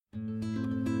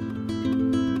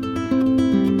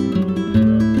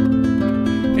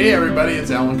Hey everybody,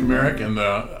 it's Alan Kamerick and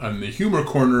on the Humor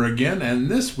Corner again, and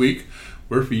this week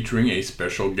we're featuring a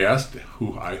special guest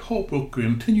who I hope will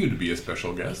continue to be a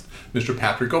special guest, Mr.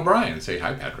 Patrick O'Brien. Say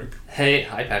hi, Patrick. Hey,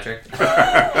 hi Patrick.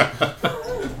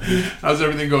 How's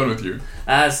everything going with you?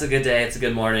 It's a good day, it's a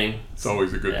good morning. It's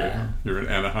always a good day. You're in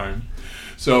Anaheim.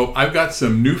 So I've got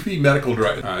some Newfie medical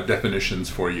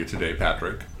definitions for you today,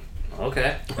 Patrick.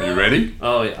 Okay. Are you ready?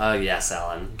 Oh, yes,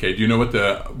 Alan. Okay, do you know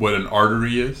what an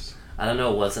artery is? I don't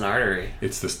know, what's an artery?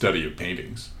 It's the study of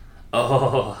paintings.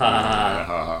 Oh,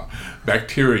 ha.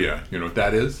 Bacteria, you know what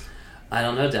that is? I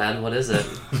don't know, Dad, what is it?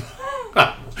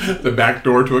 The back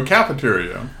door to a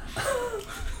cafeteria.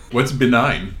 What's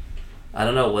benign? I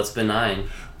don't know, what's benign?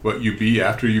 What you be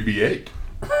after you be ate.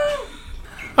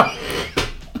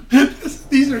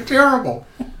 These are terrible.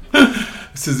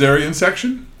 Caesarean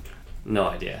section? No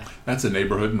idea. That's a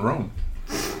neighborhood in Rome.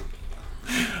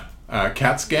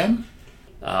 CAT scan?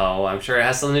 Oh, I'm sure it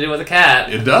has something to do with a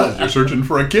cat. It does. You're searching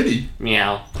for a kitty.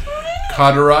 Meow.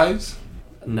 Cauterize?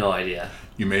 No idea.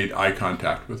 You made eye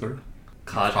contact with her.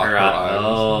 Caught her eye.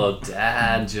 Oh,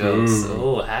 dad jokes. Ooh.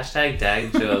 Oh, hashtag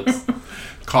dad jokes.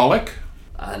 Colic?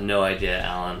 No idea,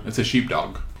 Alan. It's a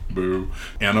sheepdog. Boo.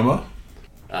 Enema?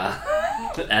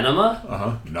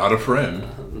 Enema? Not a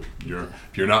friend.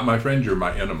 If you're not my friend, you're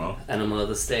my enema. Enema of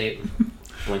the state.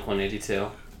 Blink 182.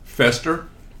 Fester?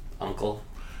 Uncle.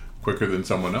 Quicker than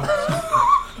someone else.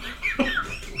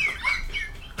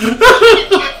 That's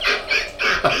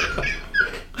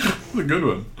a good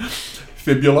one.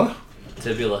 Fibula?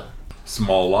 Tibula.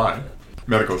 Small lie.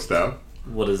 Medical staff.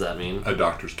 What does that mean? A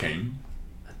doctor's cane.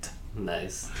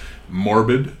 Nice.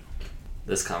 Morbid.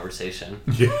 This conversation.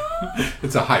 Yeah.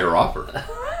 It's a higher offer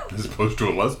as opposed to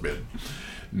a lesbian.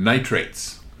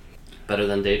 Nitrates. Better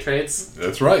than day trades?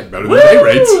 That's right. Better than day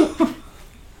rates.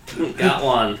 Got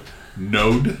one.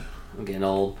 Node. I'm getting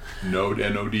old. Node,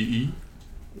 N-O-D-E.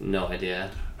 No idea.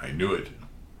 I knew it.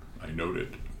 I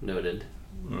noted. Noted.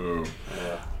 Oh.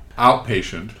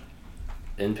 Outpatient.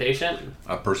 Inpatient?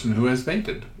 A person who has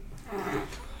fainted.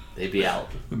 They be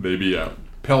out. Baby out.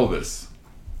 Pelvis.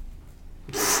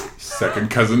 Second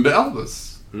cousin to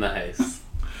Elvis. Nice.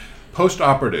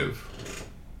 Post-operative.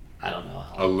 I don't know.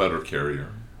 A letter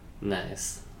carrier.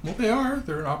 Nice. Well, they are.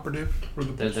 They're an operative for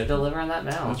the They're delivering that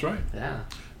mail. That's right. Yeah.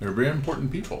 They're very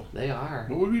important people. They are.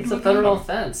 What would we it's do a without federal them?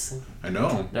 offense. I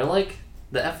know. They're like,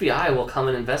 the FBI will come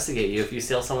and investigate you if you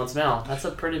steal someone's mail. That's a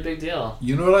pretty big deal.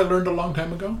 You know what I learned a long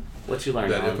time ago? What you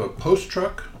learned, That if a post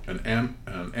truck, an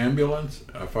ambulance,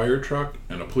 a fire truck,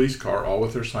 and a police car, all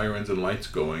with their sirens and lights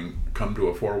going, come to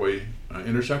a four-way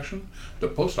intersection, the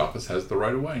post office has the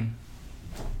right of way.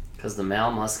 Because the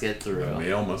mail must get through. The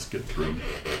mail must get through.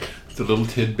 It's a little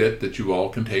tidbit that you all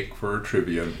can take for a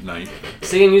trivia night.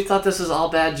 See, and you thought this was all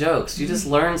bad jokes. You just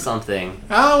learned something.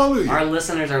 Hallelujah. Our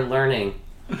listeners are learning.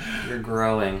 You're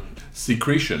growing.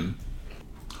 Secretion,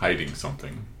 hiding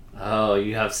something. Oh,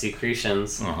 you have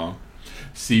secretions.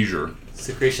 Seizure.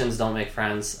 Secretions don't make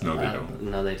friends. No, they don't.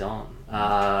 No, they don't.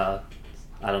 I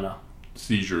don't know.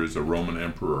 Seizure is a Roman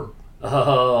emperor.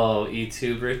 Oh,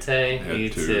 E2 Brute. Had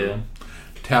E2. to.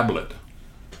 Tablet.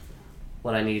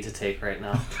 What I need to take right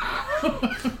now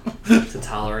to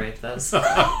tolerate this.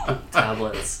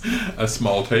 Tablets. A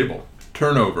small table.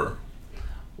 Turnover.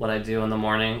 What I do in the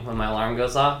morning when my alarm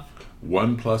goes off.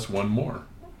 1 + 1 more.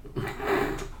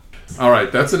 All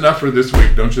right, that's enough for this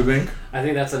week, don't you think? I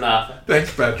think that's enough.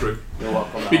 Thanks, Patrick. You're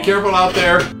welcome. Be careful out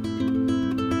there.